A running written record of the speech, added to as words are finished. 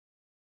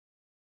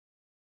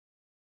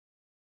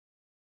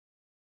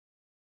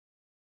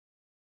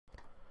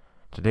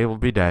Today we'll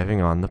be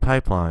diving on the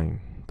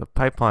pipeline. The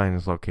pipeline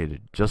is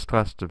located just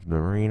west of the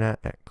marina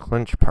at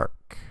Clinch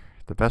Park.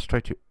 The best way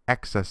to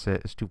access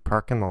it is to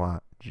park in the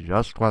lot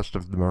just west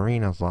of the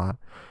marina's lot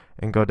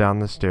and go down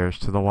the stairs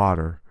to the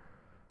water.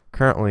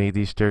 Currently,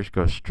 these stairs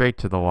go straight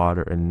to the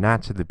water and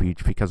not to the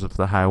beach because of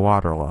the high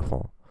water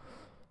level.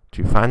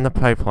 To find the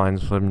pipeline,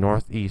 swim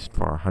northeast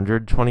for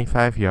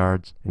 125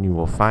 yards and you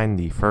will find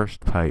the first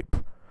pipe.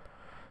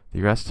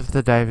 The rest of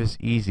the dive is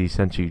easy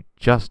since you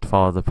just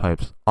follow the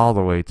pipes all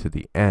the way to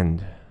the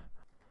end.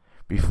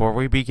 Before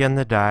we begin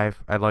the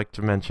dive, I'd like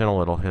to mention a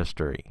little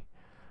history.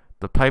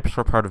 The pipes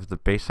were part of the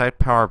Bayside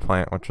Power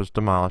Plant, which was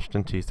demolished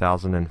in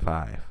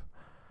 2005.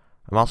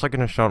 I'm also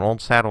going to show an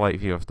old satellite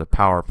view of the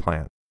power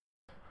plant.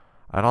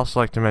 I'd also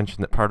like to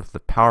mention that part of the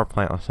power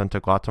plant was sent to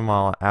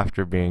Guatemala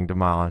after being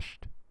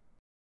demolished.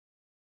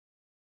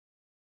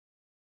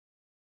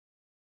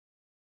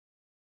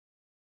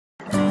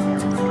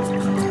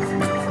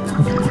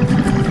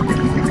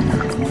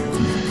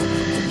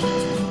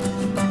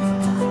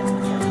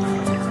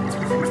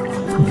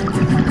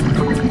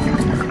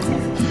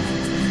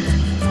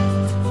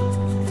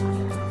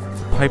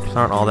 Pipes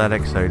aren't all that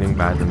exciting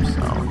by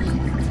themselves.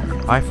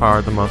 By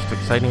far, the most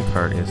exciting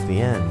part is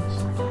the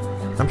ends.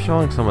 I'm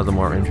showing some of the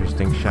more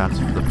interesting shots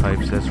of the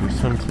pipes as we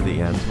swim to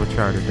the ends, which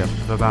are at a depth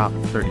of about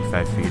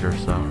 35 feet or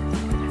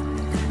so.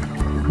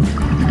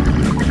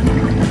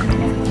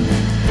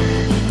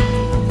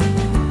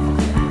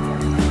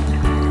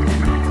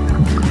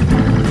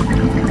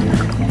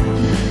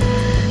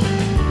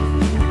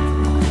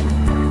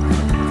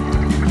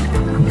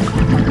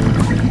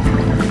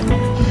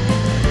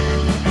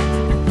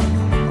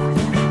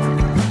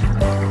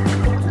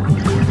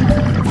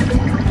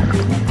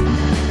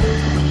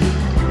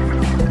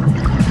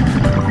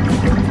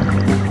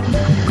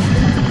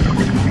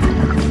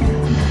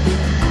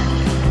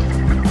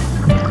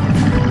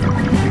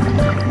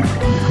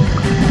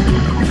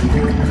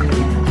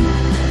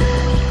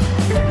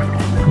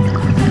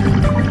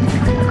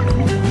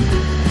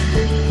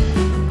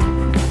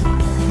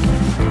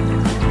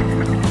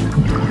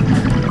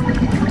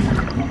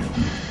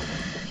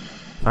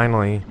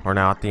 Finally, we're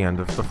now at the end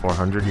of the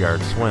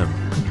 400-yard swim.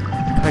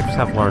 The pipes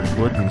have large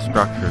wooden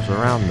structures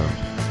around them.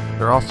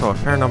 There are also a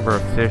fair number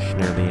of fish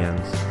near the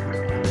ends.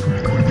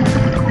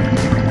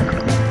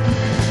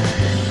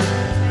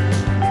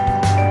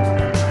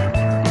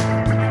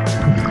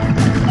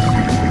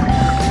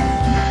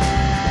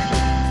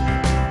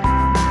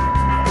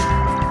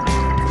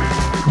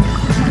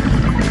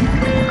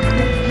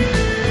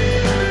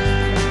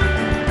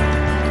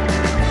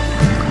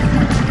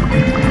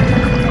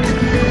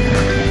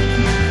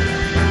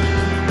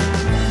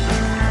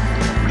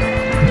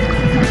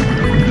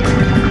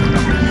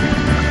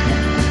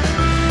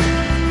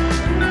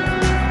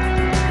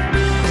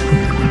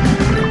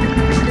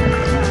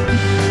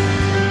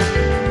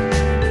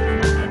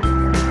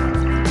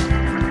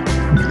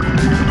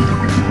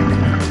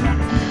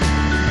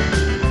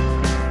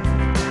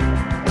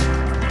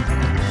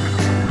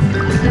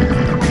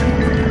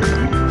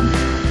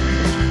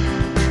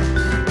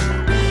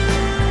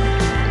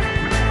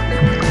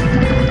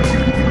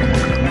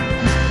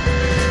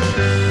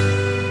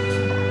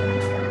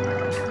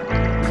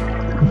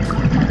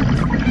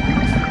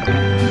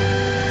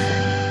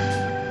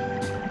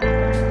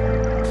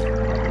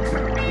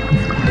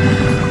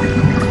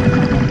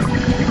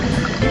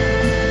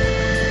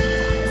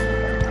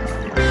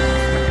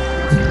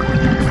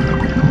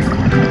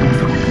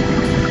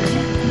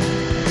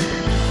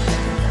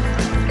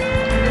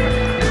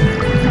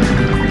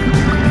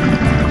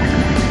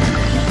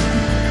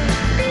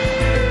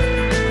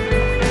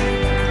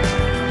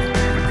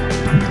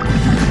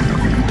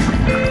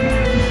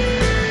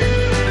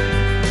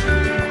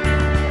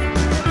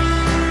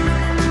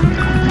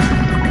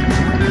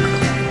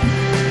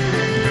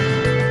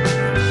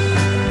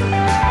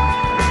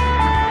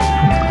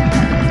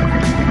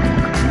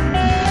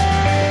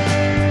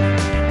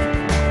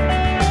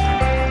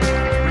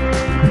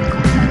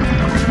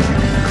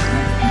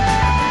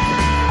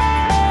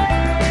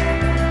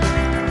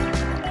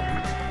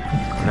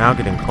 Now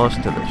getting close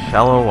to the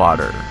shallow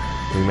water.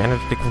 We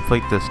managed to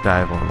complete this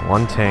dive on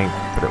one tank,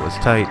 but it was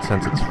tight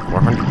since it's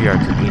 400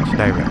 yards in each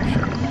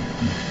direction.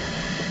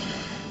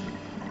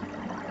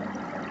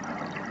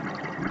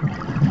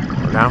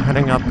 We're now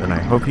heading up and I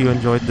hope you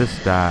enjoyed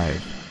this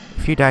dive.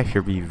 If you dive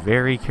here, be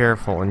very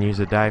careful and use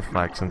a dive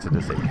flag since it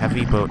is a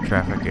heavy boat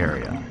traffic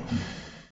area.